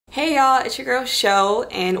Hey y'all, it's your girl Sho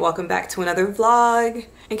and welcome back to another vlog.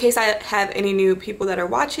 In case I have any new people that are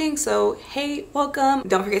watching, so hey, welcome.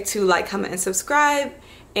 Don't forget to like, comment, and subscribe.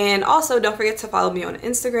 And also don't forget to follow me on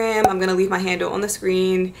Instagram. I'm gonna leave my handle on the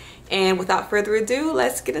screen. And without further ado,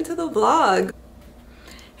 let's get into the vlog.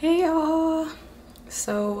 Hey y'all.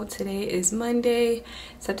 So today is Monday,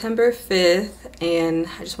 September 5th, and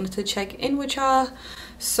I just wanted to check in with y'all.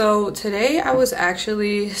 So today I was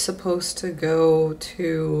actually supposed to go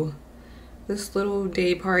to this little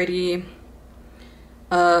day party,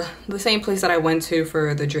 the same place that I went to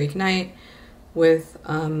for the Drake night with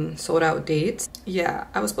sold out dates. Yeah,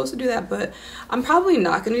 I was supposed to do that, but I'm probably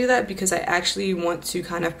not gonna do that because I actually want to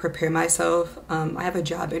kind of prepare myself. I have a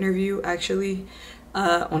job interview actually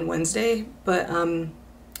on Wednesday, but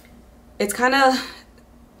it's kind of,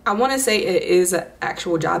 I want to say it is an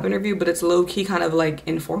actual job interview, but it's low-key kind of like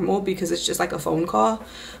informal because it's just like a phone call.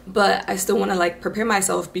 But I still want to like prepare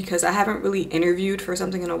myself because I haven't really interviewed for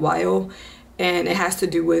something in a while, and it has to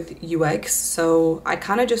do with UX, so I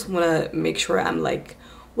kind of just want to make sure I'm like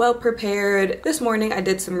well prepared. This morning I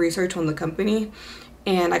did some research on the company,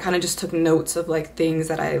 and I kind of just took notes of like things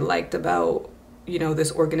that I liked about, you know,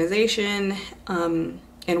 this organization,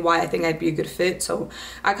 and why I think I'd be a good fit. So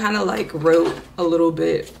I kind of like wrote a little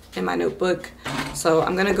bit in my notebook, so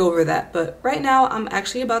I'm gonna go over that. But right now I'm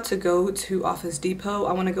actually about to go to Office Depot.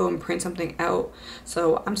 I want to go and print something out,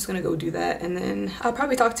 so I'm just gonna go do that, and then I'll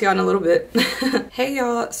probably talk to y'all in a little bit. Hey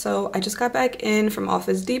y'all, so I just got back in from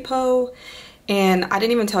Office Depot, and I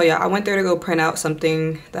didn't even tell y'all, I went there to go print out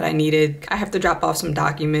something that I needed. I have to drop off some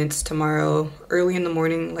documents tomorrow early in the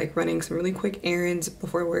morning, like running some really quick errands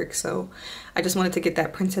before work. So I just wanted to get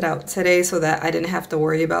that printed out today so that I didn't have to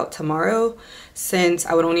worry about tomorrow, since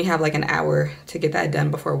I would only have like an hour to get that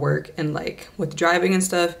done before work. And like with driving and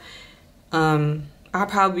stuff, I'll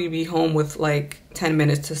probably be home with like 10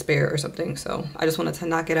 minutes to spare or something. So I just wanted to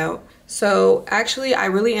knock it out. So actually I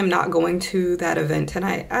really am not going to that event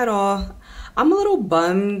tonight at all. I'm a little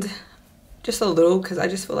bummed, just a little, because I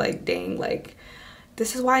just feel like, dang, like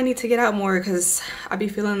this is why I need to get out more, because I be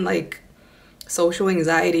feeling like social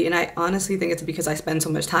anxiety, and I honestly think it's because I spend so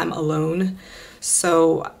much time alone.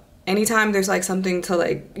 So anytime there's like something to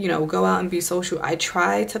like, you know, go out and be social, I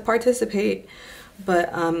try to participate.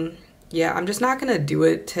 But yeah, I'm just not gonna do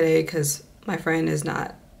it today because my friend is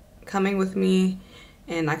not coming with me,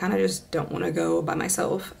 and I kind of just don't want to go by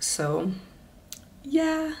myself. So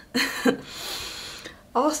yeah.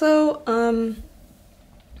 Also,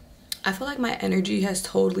 I feel like my energy has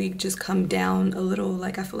totally just come down a little.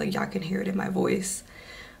 Like I feel like y'all can hear it in my voice.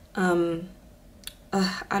 I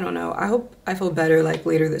don't know, I hope I feel better like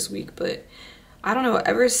later this week, but I don't know,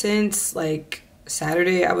 ever since like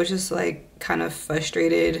Saturday I was just like kind of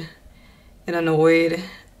frustrated and annoyed.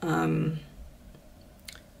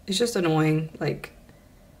 It's just annoying. Like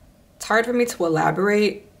it's hard for me to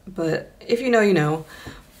elaborate, but if you know, you know.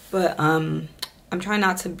 But I'm trying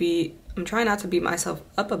not to beat myself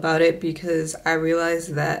up about it, because I realize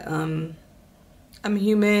that I'm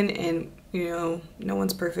human, and you know, no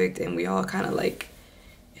one's perfect, and we all kind of like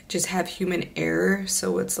just have human error.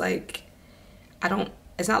 So it's like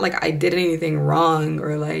it's not like I did anything wrong,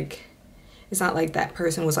 or like it's not like that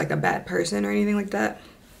person was like a bad person or anything like that.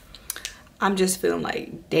 I'm just feeling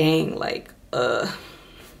like, dang, like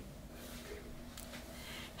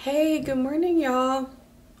hey, good morning y'all.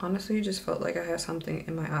 Honestly, just felt like I had something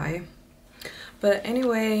in my eye. But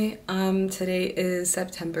anyway, today is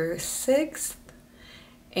September 6th,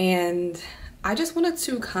 and I just wanted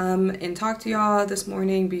to come and talk to y'all this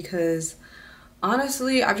morning because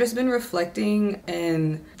honestly, I've just been reflecting,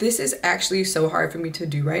 and this is actually so hard for me to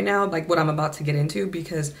do right now, like what I'm about to get into,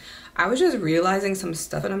 because I was just realizing some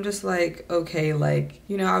stuff, and I'm just like, okay, like,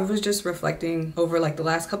 you know, I was just reflecting over like the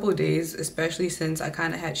last couple of days, especially since I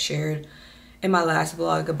kind of had shared in my last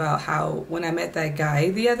vlog about how when I met that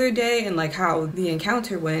guy the other day and like how the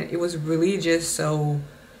encounter went, it was really just so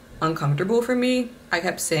uncomfortable for me. I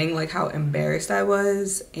kept saying like how embarrassed I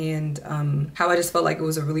was, and how I just felt like it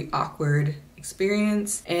was a really awkward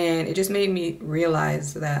experience, and it just made me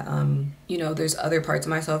realize that you know, there's other parts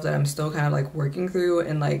of myself that I'm still kind of like working through,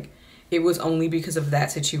 and like it was only because of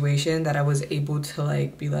that situation that I was able to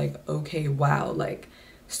like be like, okay, wow, like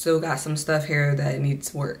still got some stuff here that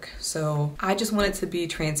needs work. So I just wanted to be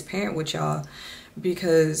transparent with y'all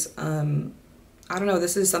because I don't know,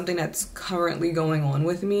 this is something that's currently going on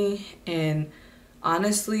with me, and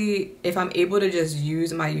honestly, if I'm able to just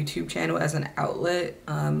use my YouTube channel as an outlet,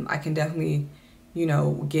 I can definitely, you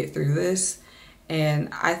know, get through this. And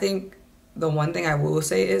I think the one thing I will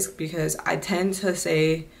say is, because I tend to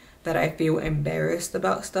say that I feel embarrassed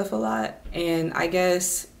about stuff a lot, and I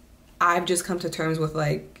guess I've just come to terms with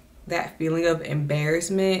like that feeling of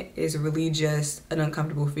embarrassment is really just an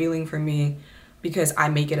uncomfortable feeling for me, because I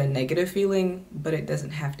make it a negative feeling, but it doesn't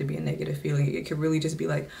have to be a negative feeling. It could really just be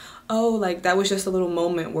like, oh, like that was just a little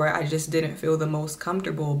moment where I just didn't feel the most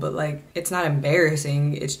comfortable, but like it's not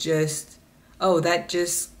embarrassing. It's just, oh, that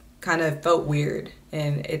just kind of felt weird.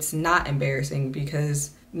 And it's not embarrassing, because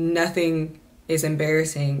nothing is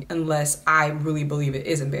embarrassing unless I really believe it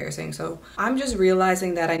is embarrassing. So I'm just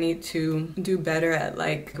realizing that I need to do better at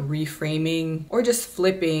like reframing or just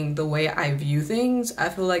flipping the way I view things. I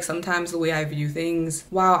feel like sometimes the way I view things,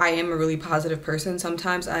 while I am a really positive person,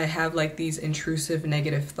 sometimes I have like these intrusive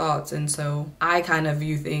negative thoughts, and so I kind of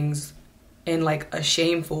view things in like a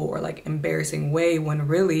shameful or like embarrassing way, when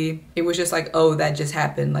really it was just like, oh, that just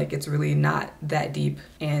happened. Like it's really not that deep.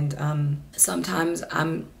 And sometimes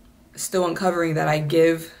I'm still uncovering that I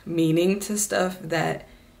give meaning to stuff that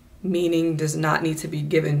meaning does not need to be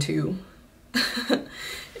given to,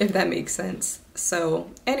 if that makes sense. So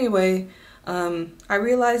anyway, I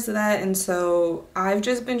realized that, and so I've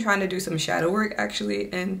just been trying to do some shadow work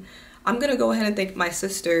actually, and I'm gonna go ahead and thank my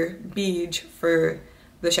sister Beej for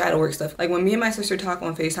the shadow work stuff. Like when me and my sister talk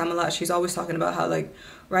on FaceTime a lot, she's always talking about how like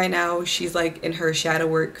right now she's like in her shadow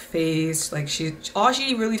work phase. Like all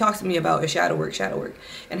she really talks to me about is shadow work,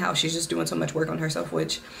 and how she's just doing so much work on herself,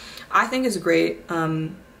 which I think is great.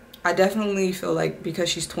 I definitely feel like because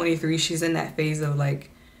she's 23, she's in that phase of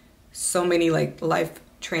like so many like life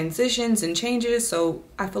transitions and changes. So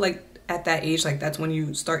I feel like at that age, like that's when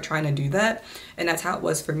you start trying to do that, and that's how it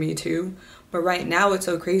was for me too. But right now it's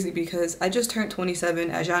so crazy because I just turned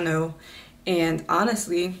 27, as y'all know, and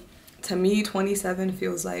honestly, to me 27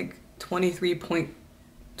 feels like 23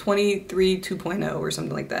 2.0 or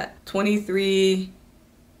something like that.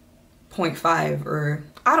 23.5, or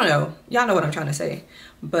I don't know. Y'all know what I'm trying to say.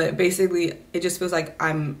 But basically, it just feels like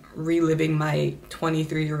I'm reliving my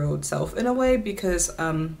 23-year-old self in a way, because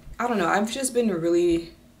I don't know, I've just been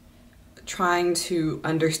really trying to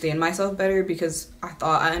understand myself better, because I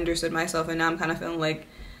thought I understood myself, and now I'm kind of feeling like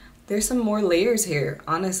there's some more layers here,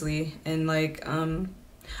 honestly. And like I'm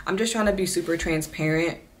just trying to be super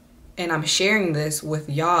transparent, and I'm sharing this with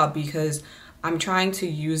y'all because I'm trying to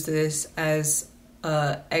use this as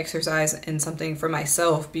a exercise and something for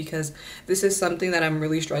myself, because this is something that I'm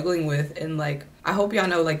really struggling with, and like I hope y'all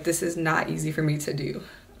know like this is not easy for me to do.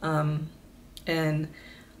 And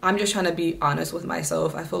I'm just trying to be honest with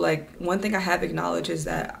myself. I feel like one thing I have acknowledged is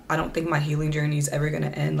that I don't think my healing journey is ever going to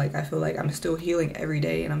end. Like I feel like I'm still healing every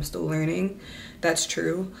day and I'm still learning. That's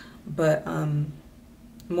true. But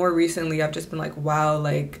more recently I've just been like, wow,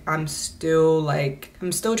 like I'm still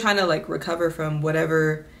trying to like recover from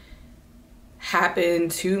whatever happened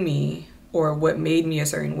to me or what made me a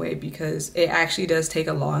certain way, because it actually does take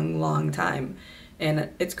a long time. And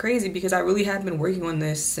it's crazy because I really have been working on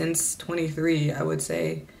this since 23, I would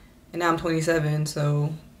say. And now I'm 27,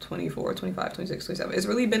 so 24, 25, 26, 27. It's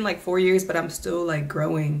really been like 4 years, but I'm still like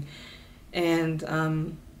growing. And I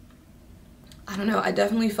don't know, I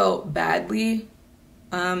definitely felt badly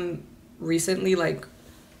recently, like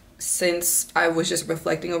since I was just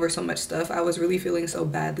reflecting over so much stuff. I was really feeling so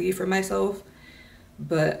badly for myself.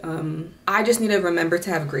 But I just need to remember to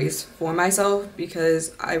have grace for myself,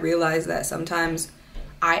 because I realize that sometimes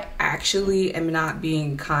I actually am not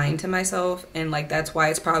being kind to myself, and like that's why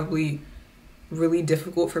it's probably really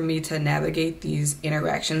difficult for me to navigate these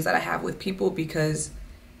interactions that I have with people, because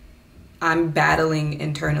I'm battling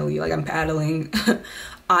internally. Like I'm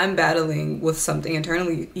battling with something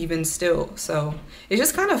internally even still. So it's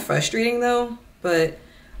just kind of frustrating though, but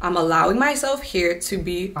I'm allowing myself here to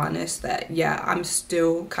be honest that, yeah, I'm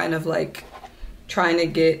still kind of like trying to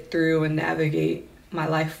get through and navigate my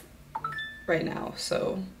life right now.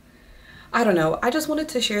 So I don't know. I just wanted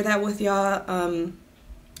to share that with y'all.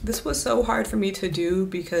 This was so hard for me to do,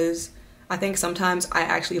 because I think sometimes I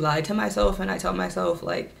actually lie to myself, and I tell myself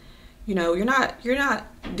like, you know, you're not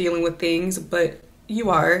dealing with things, but you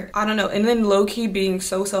are. I don't know. And then low-key being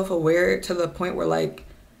so self-aware to the point where like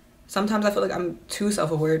sometimes I feel like I'm too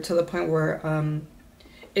self-aware to the point where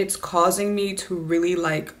it's causing me to really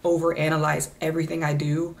like overanalyze everything I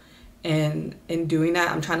do. And in doing that,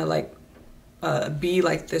 I'm trying to like be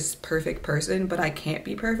like this perfect person, but I can't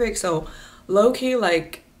be perfect. So low-key,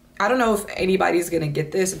 like, I don't know if anybody's gonna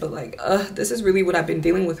get this, but like this is really what I've been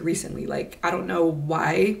dealing with recently. Like, I don't know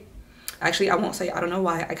why. Actually, I won't say I don't know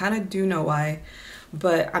why. I kind of do know why,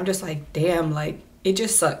 but I'm just like, damn, like it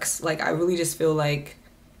just sucks. Like I really just feel like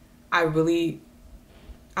I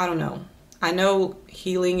don't know. I know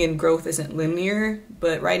healing and growth isn't linear,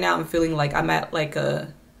 but right now I'm feeling like I'm at like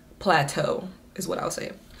a plateau is what I'll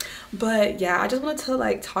say. But yeah, I just wanted to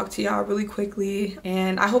like talk to y'all really quickly,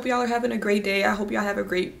 and I hope y'all are having a great day. I hope y'all have a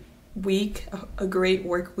great week, a great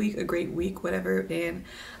work week, a great week, whatever, and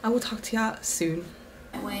I will talk to y'all soon.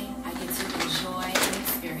 That way I get to enjoy and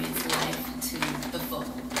experience life to the full.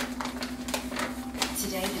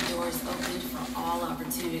 Today the doors opened for all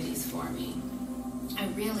opportunities for me. I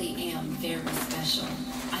really am very special.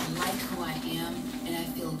 I like who I am, and I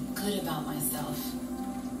feel good about myself.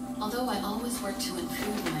 Although I always work to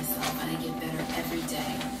improve myself and I get better every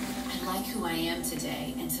day, I like who I am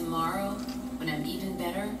today, and tomorrow, when I'm even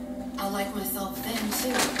better, I'll like myself then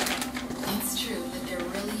too. It's true that there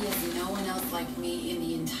really is no one else like me in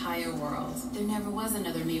the entire world. There never was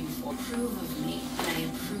another me before. Approve of me, and I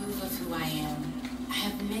approve of who I am. I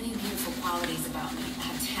have many beautiful qualities about me. I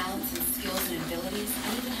have talents and skills and abilities.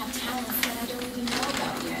 I even have talents that I don't even know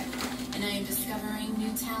about yet. And I am discovering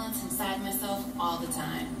new talents inside myself all the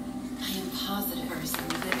time. I am a positive person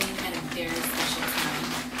living at a very special time.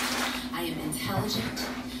 I am intelligent.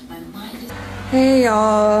 My mind is... Hey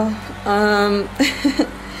y'all.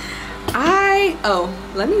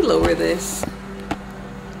 Let me lower this.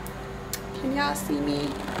 Can y'all see me?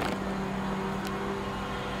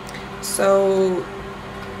 So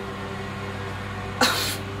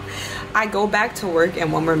I go back to work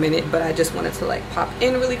in one more minute, but I just wanted to like pop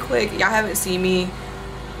in really quick. Y'all haven't seen me.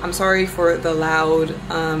 I'm sorry for the loud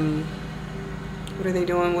what are they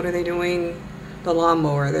doing? What are they doing? The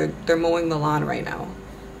lawnmower. They're mowing the lawn right now.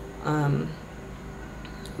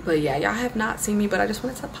 But yeah, y'all have not seen me, but I just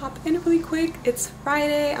wanted to pop in really quick. It's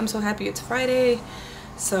Friday. I'm so happy it's Friday.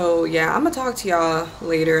 So yeah, I'm gonna talk to y'all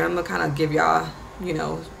later. I'm gonna kind of give y'all, you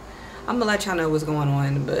know, I'm gonna let y'all know what's going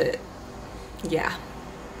on, but yeah.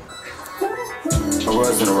 I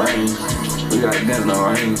was in the rain. We got guns in the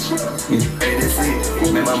rain. Hey, that's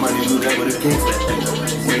it. Make my money do that with a kick.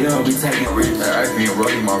 We don't be taking risks. I be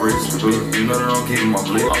rolling my wrist. You know that I'm keeping my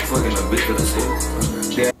blick. I'm fucking a bitch for the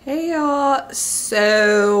shit. Hey y'all,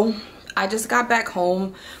 so I just got back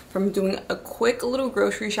home from doing a quick little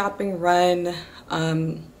grocery shopping run.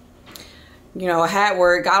 You know, I had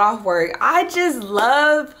work, got off work. I just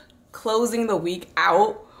love closing the week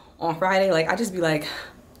out on Friday. Like, I just be like,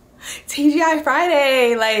 TGI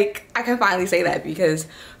Friday. Like, I can finally say that because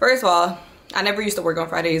first of all, I never used to work on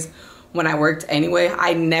Fridays when I worked anyway.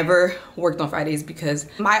 I never worked on Fridays because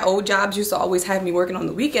my old jobs used to always have me working on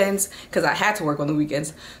the weekends because I had to work on the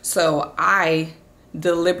weekends. So I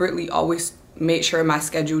deliberately always made sure my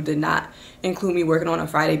schedule did not include me working on a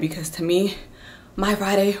Friday because to me, my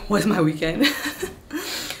Friday was my weekend.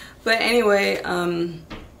 But anyway,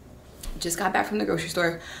 just got back from the grocery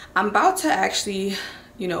store. I'm about to actually,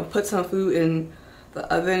 you know, put some food in the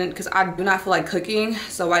oven because I do not feel like cooking.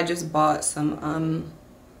 So I just bought some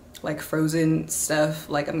like frozen stuff.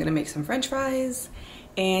 Like I'm gonna make some french fries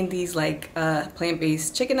and these like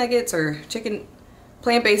plant-based chicken nuggets or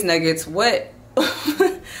plant-based nuggets,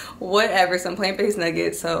 whatever, some plant-based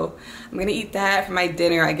nuggets. So I'm gonna eat that for my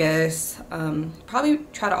dinner, I guess. Probably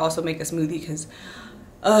try to also make a smoothie because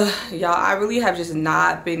y'all, I really have just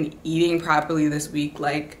not been eating properly this week.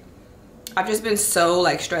 Like I've just been so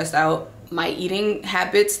like stressed out. My eating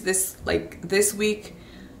habits this week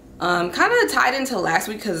kind of tied into last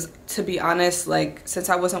week because to be honest, like since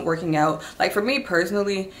I wasn't working out, like for me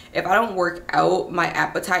personally, if I don't work out, my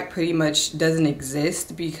appetite pretty much doesn't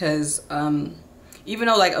exist because even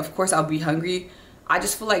though like of course I'll be hungry, I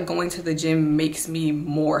just feel like going to the gym makes me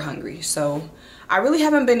more hungry. So I really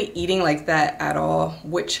haven't been eating like that at all,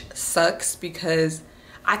 which sucks because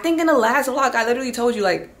I think in the last vlog I literally told you,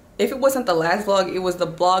 like if it wasn't the last vlog, it was the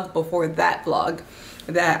vlog before that vlog,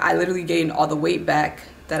 that I literally gained all the weight back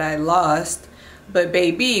that I lost. But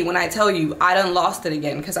baby, when I tell you, I done lost it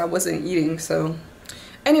again because I wasn't eating. So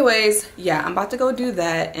anyways, yeah, I'm about to go do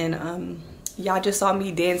that. And y'all just saw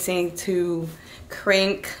me dancing to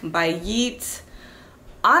Crank by Yeet.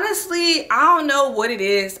 Honestly, I don't know what it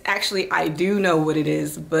is. Actually, I do know what it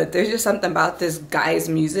is, but there's just something about this guy's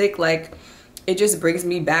music. Like it just brings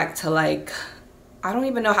me back to like, I don't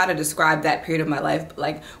even know how to describe that period of my life, but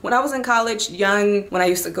like when I was in college, young, when I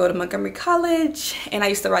used to go to Montgomery College and I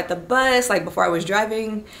used to ride the bus like before I was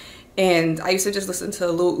driving, and I used to just listen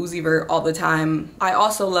to Lil Uzi Vert all the time. I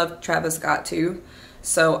also love Travis Scott too.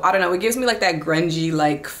 So I don't know, it gives me like that grungy,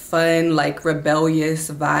 like fun, like rebellious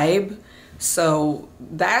vibe. So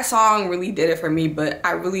that song really did it for me, but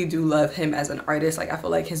I really do love him as an artist. Like I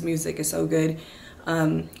feel like his music is so good.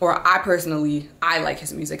 Or I like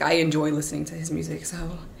his music. I enjoy listening to his music.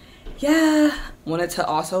 So yeah, wanted to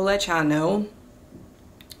also let y'all know.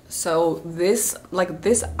 So this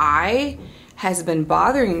eye has been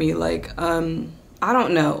bothering me. Like I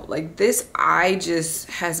don't know, like this eye just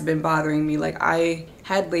has been bothering me. Like I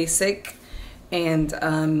had LASIK and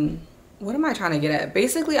what am I trying to get at?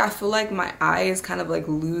 Basically, I feel like my eye is kind of like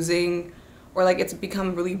losing, or like it's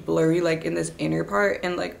become really blurry like in this inner part,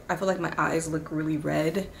 and like I feel like my eyes look really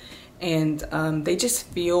red, and they just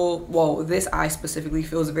feel, well, this eye specifically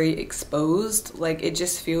feels very exposed. Like it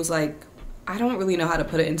just feels like, I don't really know how to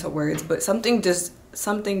put it into words, but something just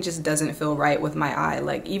doesn't feel right with my eye.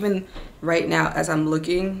 Like even right now as I'm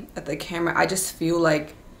looking at the camera, I just feel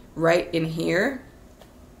like right in here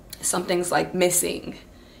something's like missing.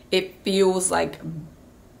 It feels like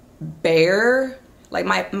bare, like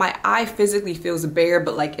my eye physically feels bare,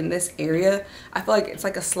 but like in this area I feel like it's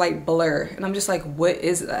like a slight blur, and I'm just like, what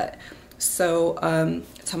is that? So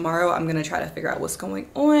tomorrow I'm gonna try to figure out what's going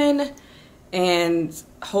on, and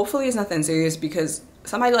hopefully it's nothing serious, because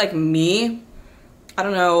somebody like me, I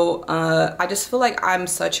don't know, I just feel like I'm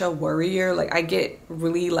such a worrier. Like I get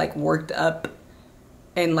really like worked up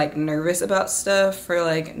and like nervous about stuff for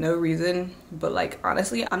like no reason, but like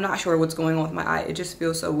honestly I'm not sure what's going on with my eye. It just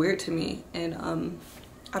feels so weird to me, and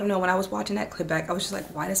I don't know, when I was watching that clip back I was just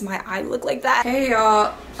like, why does my eye look like that? Hey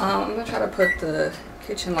y'all, I'm gonna try to put the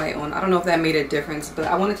kitchen light on. I don't know if that made a difference, but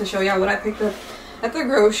I wanted to show y'all what I picked up at the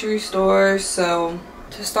grocery store. So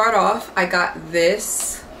to start off, I got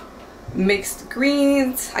this mixed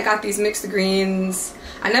greens. I got these mixed greens.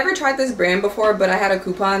 I never tried this brand before, but I had a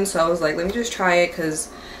coupon, so I was like, let me just try it, because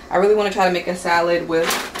I really want to try to make a salad with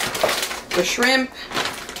the shrimp.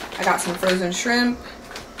 I got some frozen shrimp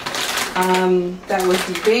that was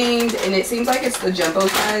deveined, and it seems like it's the jumbo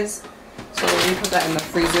size, so let me put that in the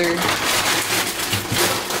freezer.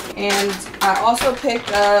 And I also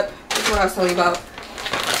picked up, this is what I was telling you about,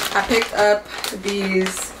 I picked up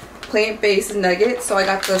these plant-based nuggets. So I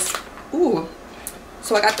got this,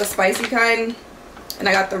 so I got the spicy kind and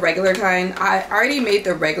I got the regular kind. I already made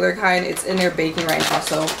the regular kind. It's in there baking right now,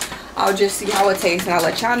 so I'll just see how it tastes and I'll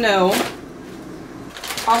let y'all know.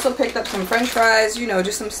 Also picked up some french fries, you know,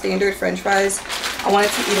 just some standard french fries. I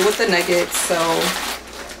wanted to eat it with the nuggets, so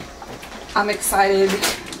I'm excited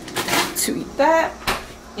to eat that.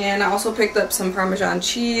 And I also picked up some Parmesan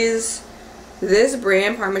cheese. This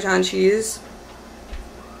brand Parmesan cheese,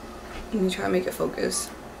 let me try to make it focus.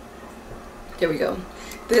 There we go.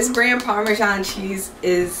 This brand Parmesan cheese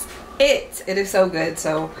is it. It is so good.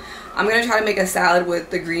 So I'm gonna try to make a salad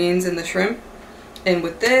with the greens and the shrimp and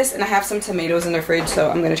with this, and I have some tomatoes in the fridge,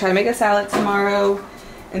 so I'm gonna try to make a salad tomorrow.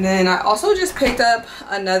 And then I also just picked up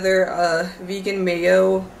another vegan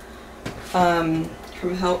mayo from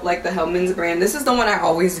like the Hellmann's brand. This is the one I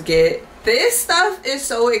always get. This stuff is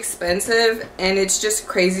so expensive, and it's just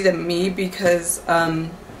crazy to me because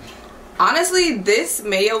honestly this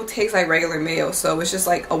mayo tastes like regular mayo, so it's just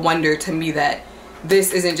like a wonder to me that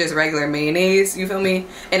this isn't just regular mayonnaise, you feel me?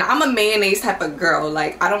 And I'm a mayonnaise type of girl.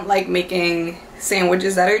 Like I don't like making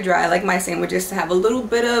sandwiches that are dry. I like my sandwiches to have a little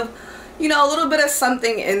bit of, you know, a little bit of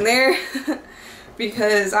something in there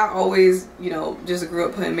because I always, you know, just grew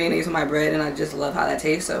up putting mayonnaise on my bread, and I just love how that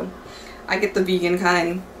tastes. So I get the vegan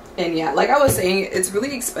kind. And yeah, like I was saying, it's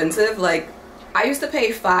really expensive. Like I used to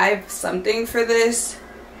pay $5 something for this,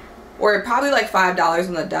 or probably like $5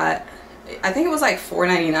 on the dot. I think it was like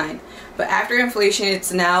 $4.99, but after inflation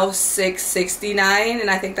it's now $6.69, and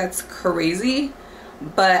I think that's crazy.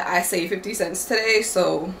 But I saved 50 cents today,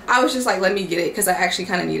 so I was just like, let me get it because I actually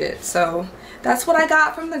kind of need it. So that's what I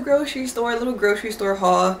got from the grocery store, a little grocery store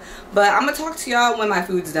haul. But I'm gonna talk to y'all when my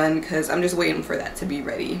food's done because I'm just waiting for that to be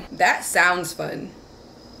ready. That sounds fun.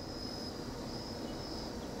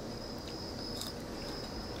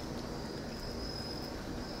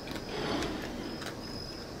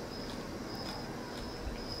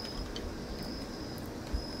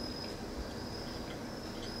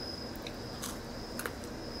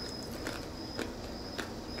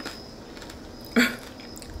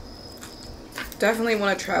 Definitely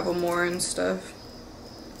want to travel more and stuff.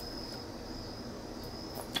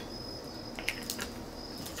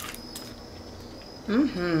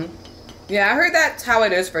 Yeah, I heard that's how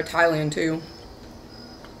it is for Thailand too.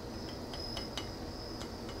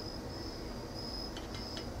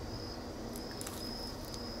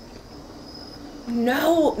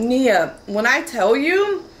 No, Nia, when I tell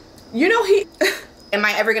you, you know am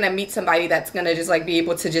I ever gonna meet somebody that's gonna just like be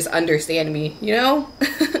able to just understand me, you know?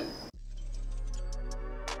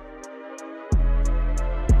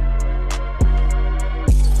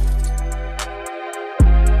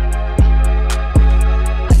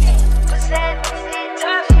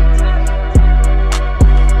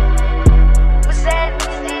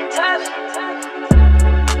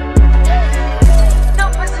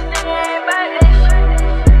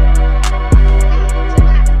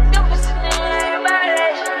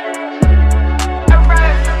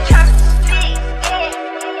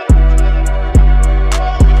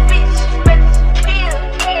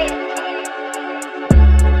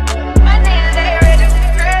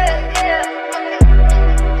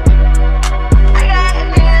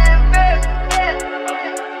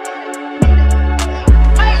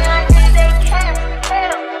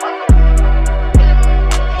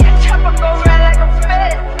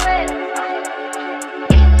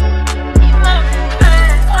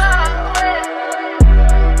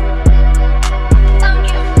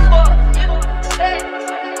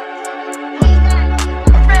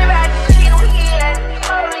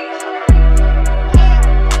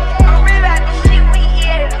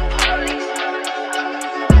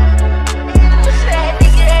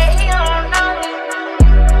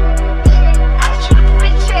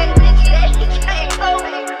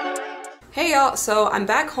 y'all, so I'm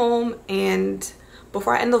back home, and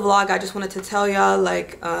before I end the vlog, I just wanted to tell y'all,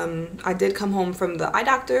 like, I did come home from the eye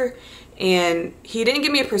doctor, and he didn't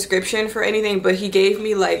give me a prescription for anything, but he gave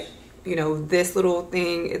me, like, you know, this little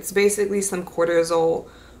thing. It's basically some cortisone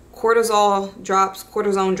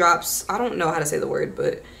drops. I don't know how to say the word,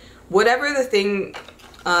 but whatever the thing,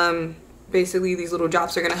 basically these little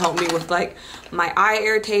drops are gonna help me with like my eye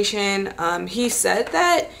irritation. He said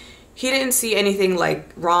that he didn't see anything like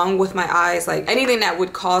wrong with my eyes, like anything that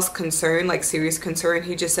would cause concern, like serious concern.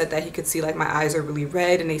 He just said that he could see like my eyes are really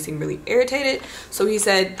red and they seem really irritated. So he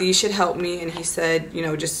said these should help me, and he said, you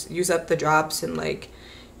know, just use up the drops, and like,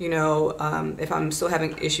 you know, if I'm still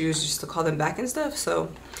having issues, just to call them back and stuff. So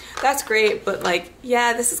that's great. But like,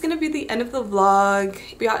 yeah, this is gonna be the end of the vlog.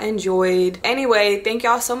 Hope y'all enjoyed. Anyway, thank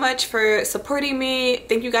y'all so much for supporting me.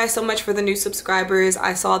 Thank you guys so much for the new subscribers.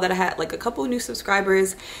 I saw that I had like a couple new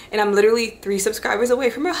subscribers, and I'm literally 3 subscribers away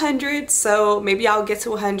from 100, so maybe I'll get to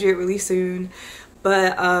 100 really soon.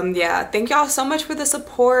 But yeah, thank y'all so much for the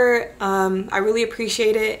support. I really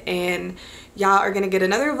appreciate it, and y'all are gonna get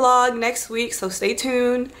another vlog next week, so stay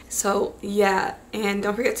tuned. So yeah, and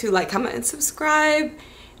don't forget to like, comment, and subscribe,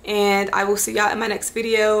 and I will see y'all in my next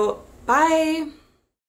video. Bye.